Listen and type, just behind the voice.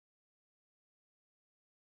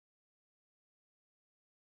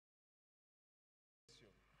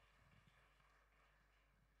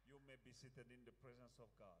may be seated in the presence of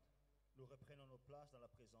God. Nous reprenons nos places dans la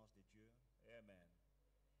présence de Dieu. Amen.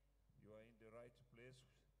 You are in the right place,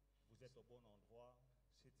 Vous êtes au bon endroit,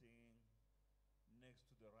 sitting next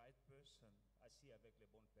to the right person, assis avec les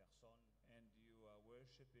bonnes personnes, and you are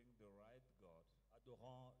worshiping the right God,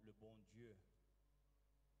 adorant le bon Dieu,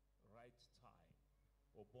 right time,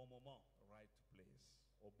 au bon moment, right place.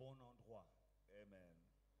 au bon endroit. Amen.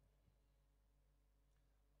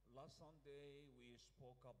 Last Sunday we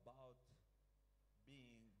spoke about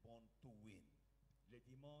being born to win. Le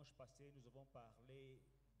dimanche passé, nous avons parlé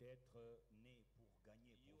d'être né pour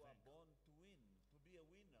gagner, You pour are vaincre. born to win, to be a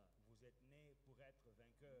winner, Vous êtes né pour être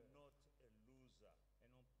vainqueur not a loser.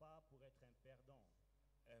 et non pas pour être un perdant.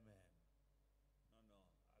 Amen. No.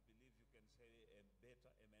 I believe you can say a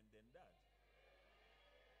better amen than that.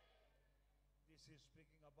 This is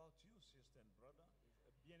speaking about you, sister and brother.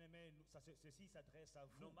 Bien-aimés, ceci s'adresse à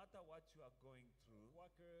vous. No matter what you are going through, Quoi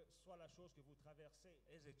que soit la chose que vous traversez,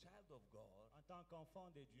 as a child of God, en tant qu'enfant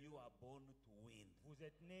de Dieu, you are born to win. vous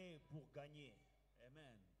êtes né pour gagner.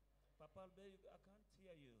 Amen. Papa, I can't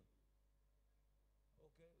hear you.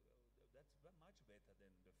 Okay, that's much better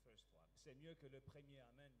than the first one. C'est mieux que le premier.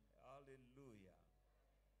 Amen. Hallelujah.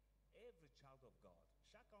 Every child of God.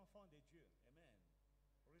 Chaque enfant de Dieu. Amen.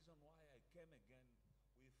 Reason why I came again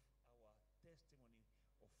with our testimony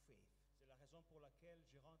of faith. C'est la raison pour laquelle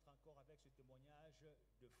je rentre encore avec ce témoignage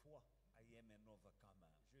de foi. I am an overcomer.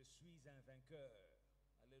 Je suis un vainqueur.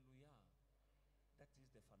 Hallelujah. That is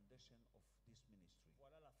the foundation of this ministry.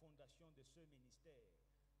 Voilà la fondation de ce ministère.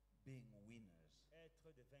 Being winners.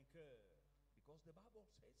 Être des vainqueurs. Because the Bible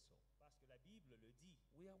says so. Parce que la Bible le dit.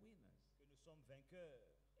 We are winners. Que nous sommes vainqueurs.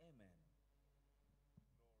 Amen.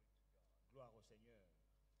 Glory to God. Gloire au Seigneur.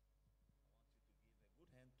 I want you to give a good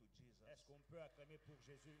hand to Jesus. Est-ce qu'on peut acclamer pour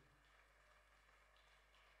Jésus?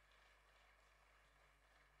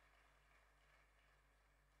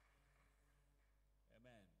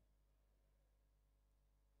 Amen.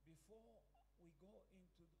 Before we go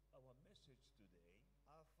into our message today,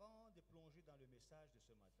 Avant de plonger dans le message de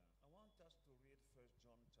ce matin, I want us to read 1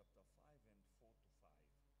 John chapter 5 and 4 to 5.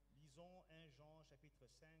 lisons 1 Jean chapitre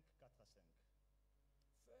 5, 4 à 5.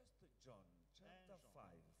 1 John chapter 1 Jean.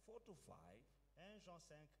 5, 4 to 5. 1 Jean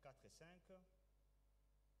 5, 4 et 5.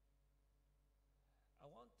 I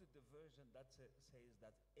wanted the version that says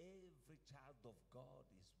that every child of God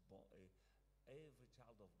is born, every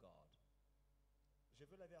child of God. Je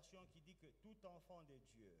veux la version qui dit que tout enfant de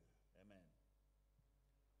Dieu, Amen.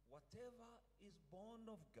 Whatever is born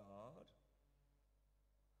of God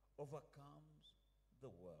overcomes the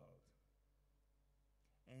world.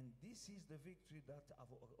 And this is the victory that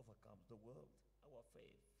overcomes the world, our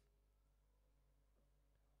faith.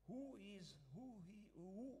 Who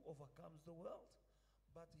overcomes the world?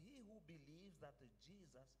 But he who believes that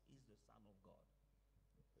Jesus is the Son of God.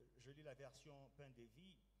 je lis la version Pain de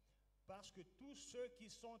vie, parce que tous ceux qui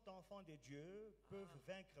sont enfants de Dieu peuvent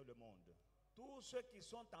vaincre le monde. Tous ceux qui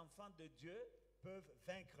sont enfants de Dieu Peuvent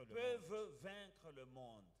vaincre le monde. peuvent vaincre le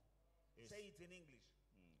monde. Et Say it in English.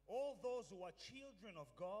 all those who are children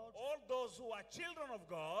of God All those who are children of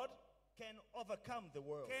God can overcome the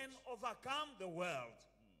world. can overcome the world.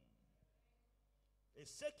 Et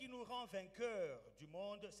ce qui nous rend vainqueurs du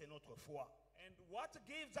monde, c'est notre foi. And what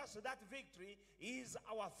gives us that victory is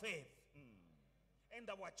our faith. And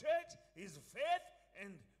our church is faith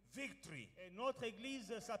and victory. Et notre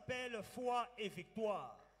église s'appelle foi et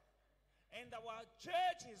victoire. And our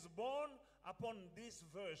church is born upon this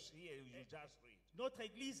verse here you just read. Notre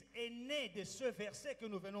église est née de ce verset que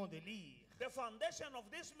nous venons de lire. The foundation of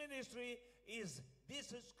this ministry is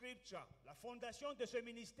this scripture. La fondation de ce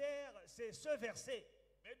ministère, c'est ce verset.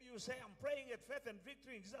 Maybe you say, I'm praying at faith and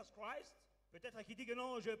victory in Jesus Christ. Peut-être qu'il dit que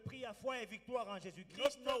non, je prie à foi et victoire en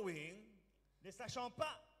Jésus-Christ, Not knowing ne sachant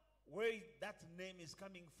pas where that name is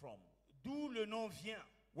coming from. d'où le nom vient.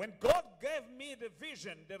 When God gave me the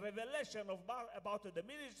vision, the revelation about the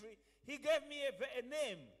ministry, He gave me a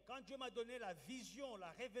name. Quand Dieu m'a donné la vision,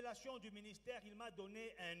 la révélation du ministère, il m'a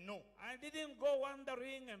donné un nom. I didn't go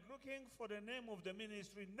wandering and looking for the name of the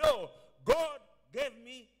ministry. No, God gave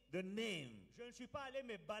me the name. Je ne suis pas allé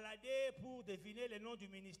me balader pour deviner le nom du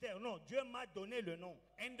ministère. Non, Dieu m'a donné le nom.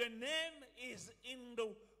 And the name is in the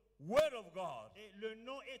Word of God. Et le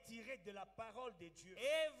nom est tiré de la parole de Dieu.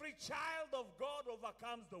 Every child of God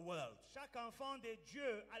overcomes the world. Chaque enfant de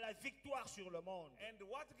Dieu a la victoire sur le monde. And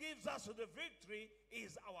what gives us the victory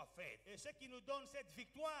is our faith. Et ce qui nous donne cette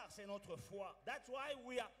victoire, c'est notre foi. That's why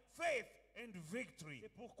we are faith and victory. C'est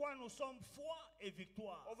pourquoi nous sommes foi et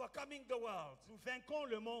victoire. Overcoming the world. Nous vainquons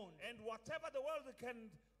le monde. And whatever the world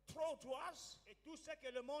can throw to us, et tout ce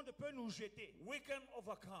que le monde peut nous jeter, we can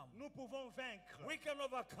overcome. nous pouvons vaincre. We can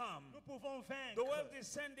overcome. Nous pouvons The vaincre. world is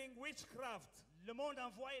sending witchcraft. Le monde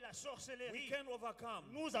envoie la We sorcellerie. can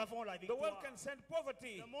overcome. Nous avons la The world victoire. can send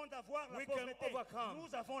poverty. Le monde envoie la We can pauvreté. overcome.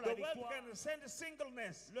 Nous avons The la world victoire. can send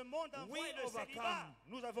singleness. Le monde We envoie le célibat. overcome.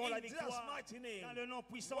 Nous avons la In Jesus' victoire mighty name. dans le nom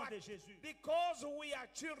puissant What? de Jésus. Because we are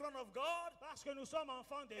children of God Parce que nous sommes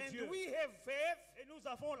enfants de Dieu and we have faith, et nous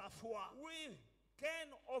avons la foi. we can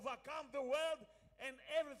overcome the world and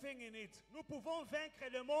everything in it. Nous pouvons vaincre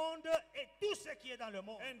le monde et tout ce qui est dans le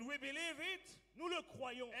monde. And we believe it, Nous le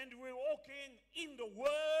croyons and we're walking in the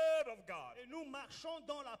Word of God. et nous marchons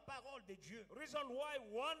dans la parole de Dieu. Reason why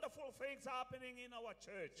wonderful things are happening in our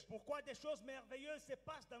church. Pourquoi des choses merveilleuses se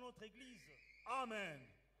passent dans notre église. Amen.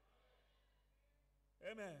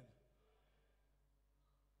 Amen.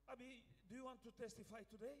 Abby, do you want to testify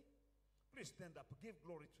today? Please stand up. Give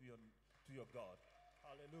glory to your God.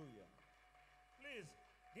 Alléluia. Please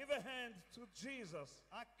give a hand to Jesus.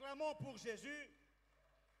 Acclamons pour Jésus.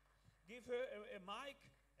 Give her a mic.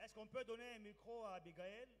 Est-ce qu'on peut donner un micro à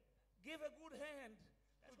Abigail? Give a good hand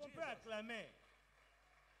Est-ce to qu'on peut Jesus. acclamer?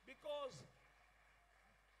 Because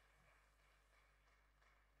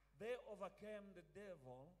they overcame the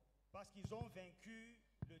devil Parce qu'ils ont vaincu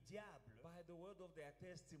le diable by the word of their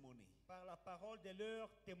testimony, par la parole de leur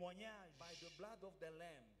témoignage by the blood of the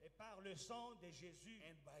Lamb, et par le sang de Jésus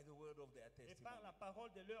and by the word of their et testimony. par la parole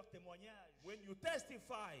de leur témoignage. When you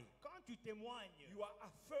testify, Quand tu témoignes, you are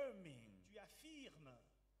affirming tu affirmes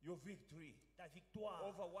your victory ta victoire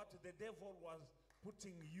over what the devil was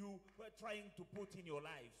trying to put in your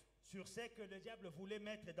life. sur ce que le diable voulait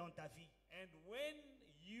mettre dans ta vie. And when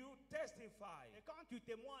you testify, Et quand tu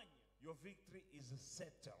témoignes, your victory is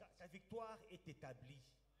settled. ta victoire est établie.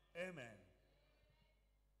 Amen.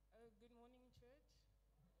 Good morning, church.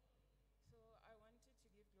 So I wanted to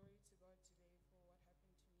give glory to God today for what happened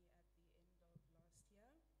to me at the end of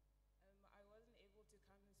last year. I wasn't able to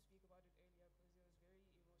come and speak about it earlier because it was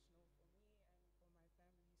very emotional for me and for my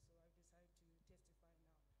family, so I've decided to testify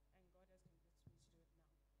now, and God has convinced me to do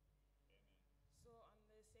it now. So on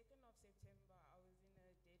the 2nd of September, I was in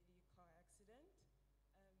a deadly car accident.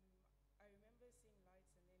 I remember seeing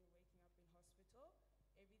lights and then waking up in hospital.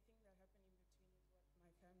 Everything that happened in between is what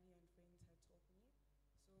my family and friends had told me.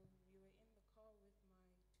 So we were in the car with my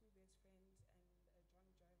two best friends, and a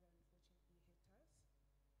drunk driver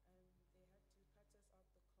unfortunately hit us. They had to cut us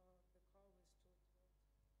out the car. The car was totaled.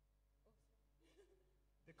 Oh, sorry.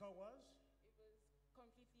 The car was It was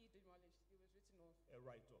completely demolished. It was written off. a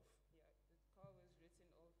write-off. Yeah, the car was written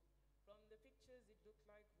off. From the pictures, it looked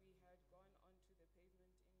like we had gone onto the pavement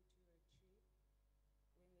into a tree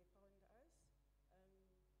when they found us. Mama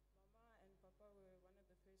and Papa were one of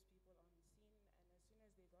the first people on scene, and as soon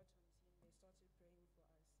as they got on scene, they started praying for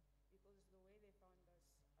us, because the way they found us, I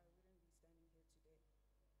wouldn't be standing here today.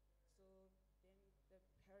 So then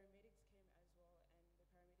the paramedics came as well, and the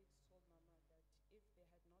paramedics told Mama that if they had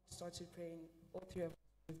not started praying, all three of us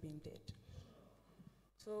would have been dead.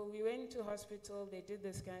 So we went to hospital, they did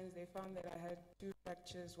the scans, they found that I had 2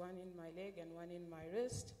 fractures, one in my leg and one in my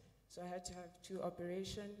wrist. So I had to have 2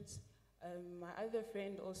 operations. My other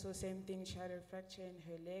friend also, same thing, she had a fracture in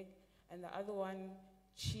her leg. And the other one,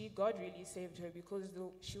 God really saved her, because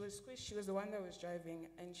she was squished, she was the one that was driving,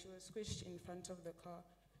 and she was squished in front of the car.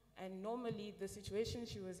 And normally, the situation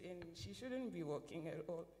she was in, she shouldn't be walking at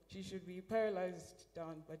all. She should be paralyzed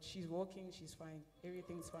down, but she's walking, she's fine,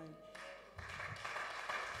 everything's fine.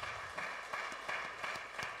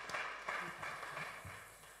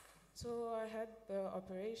 So I had the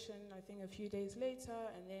operation, I think a few days later,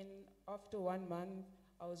 and then after 1 month,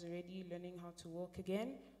 I was already learning how to walk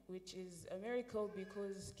again, which is a miracle,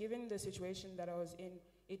 because given the situation that I was in,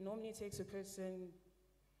 it normally takes a person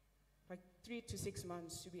like 3 to 6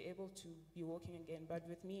 months to be able to be walking again. But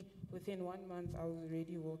with me, within 1 month, I was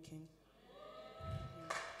already walking.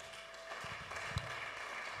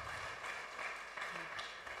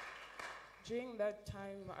 During that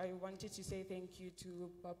time, I wanted to say thank you to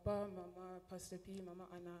Papa, Mama, Pastor P, Mama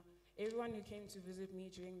Anna, everyone who came to visit me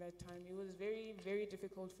during that time. It was very, very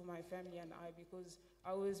difficult for my family and I, because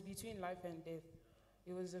I was between life and death.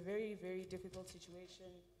 It was a very, very difficult situation.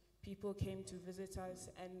 People came to visit us,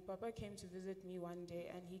 and Papa came to visit me one day,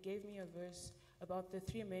 and he gave me a verse about the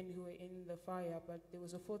 3 men who were in the fire, but there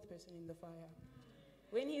was a 4th person in the fire.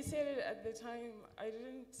 When he said it at the time, I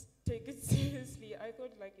didn't take it seriously. I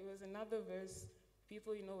thought like it was another verse.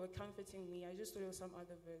 People, were comforting me. I just thought it was some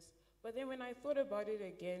other verse. But then when I thought about it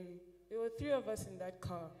again, there were 3 of us in that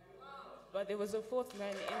car. But there was a 4th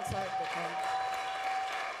man inside the car.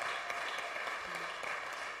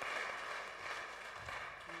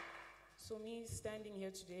 So me standing here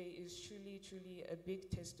today is truly, truly a big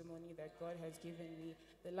testimony that God has given me.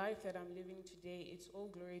 The life that I'm living today, it's all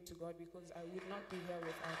glory to God because I would not be here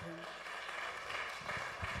without him.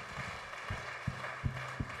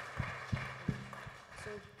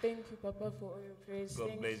 So thank you, Papa, for all your prayers. God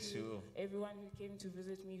Thank bless you. Everyone who came to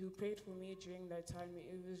visit me, who prayed for me during that time.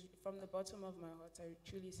 It was from the bottom of my heart. I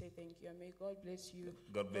truly say thank you. And may God bless you.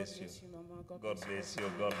 God bless you. Mama. God bless you.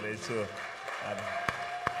 God bless you. And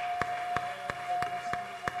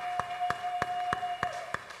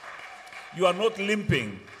you are not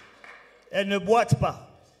limping. Elle ne boite pas.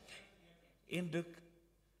 In the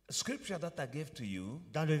scripture that I gave to you,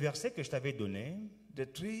 Dans le verset que je t'avais donné, the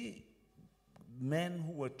three men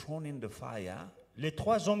who were thrown in the fire, les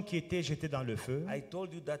 3 hommes qui étaient jetés dans le feu, I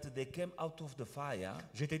told you that they came out of the fire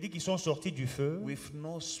je t'ai dit qu'ils sont sortis du feu with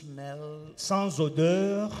no smell sans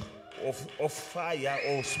odeur, of fire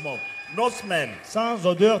or smoke. No smell. sans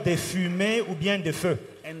odeur de fumée ou bien de feu.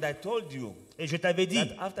 And I told you Et je t'avais dit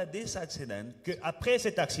that after this accident, qu'après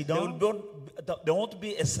cet accident, there won't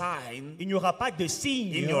be a sign il n'y aura pas de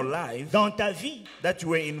signe in your life dans ta vie that you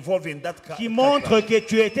were involved in that qui car montre crash. que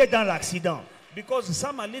tu étais dans l'accident. Because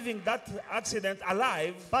some are living that accident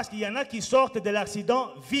alive, Parce qu'il y en a qui sortent de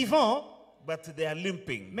l'accident vivants, but they are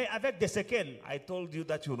limping. mais avec des séquelles. I told you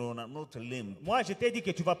that you will not limp. Moi, je t'ai dit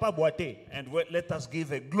que tu ne vas pas boiter. And let us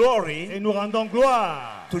give a glory Et nous rendons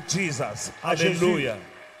gloire. to Jesus. À Jésus. Hallelujah.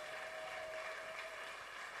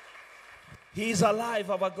 He is alive,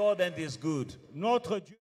 our God, and is good. Notre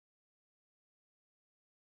Dieu.